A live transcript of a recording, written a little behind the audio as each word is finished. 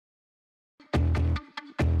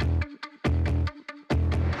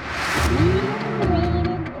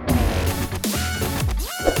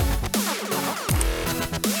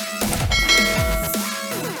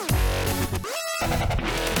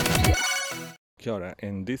Kia ora,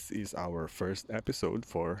 and this is our first episode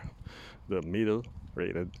for the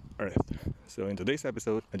Middlerated Earth. So, in today's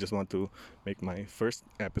episode, I just want to make my first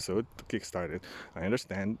episode to kickstart it. I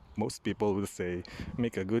understand most people will say,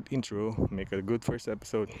 make a good intro, make a good first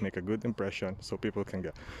episode, make a good impression so people can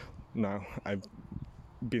get. Now, I've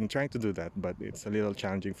been trying to do that, but it's a little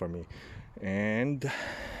challenging for me, and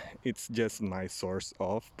it's just my source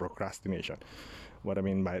of procrastination. What I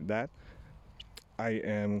mean by that, I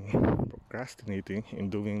am procrastinating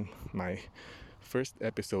in doing my first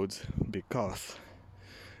episodes because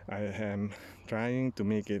I am trying to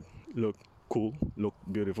make it look cool, look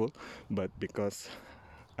beautiful, but because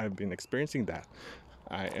I've been experiencing that,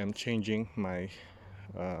 I am changing my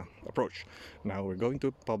approach. Now we're going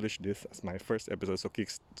to publish this as my first episode, so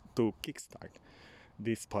to kickstart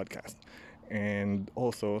this podcast, and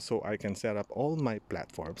also so I can set up all my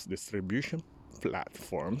platforms, distribution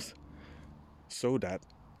platforms, so that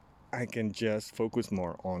I can just focus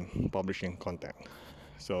more on publishing content.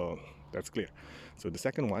 So that's clear. So the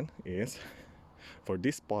second one is for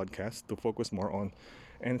this podcast to focus more on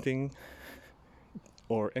anything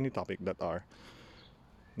or any topic that are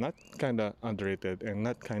not kind of underrated and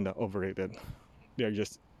not kind of overrated. They're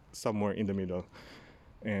just somewhere in the middle.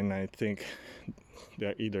 And I think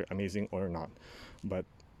they're either amazing or not, but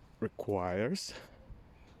requires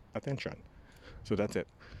attention. So that's it.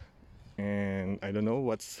 And I don't know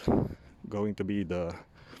what's going to be the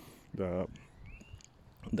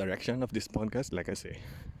direction of this podcast. Like I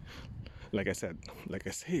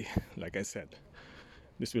said,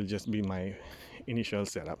 this will just be my initial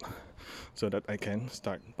setup so that I can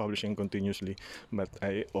start publishing continuously. But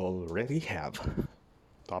I already have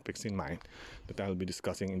topics in mind that I'll be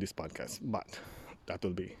discussing in this podcast, but that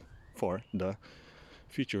will be for the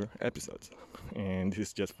future episodes. And this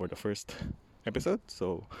is just for the first episode,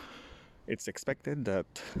 so it's expected that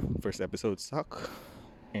first episodes suck,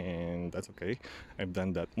 and that's okay. I've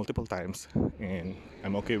done that multiple times and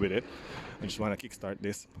I'm okay with it. I just want to kickstart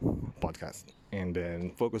this podcast and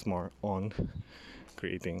then focus more on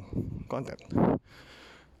creating content.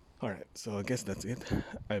 Alright, so I guess that's it.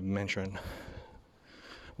 I've mentioned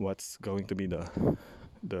what's going to be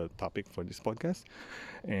the topic for this podcast,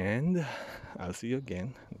 and I'll see you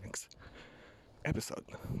again next episode.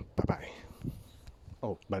 Bye bye.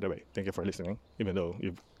 Oh, by the way, thank you for listening, even though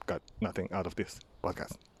you've got nothing out of this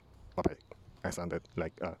podcast. Bye bye. I sounded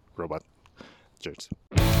like a robot. Cheers.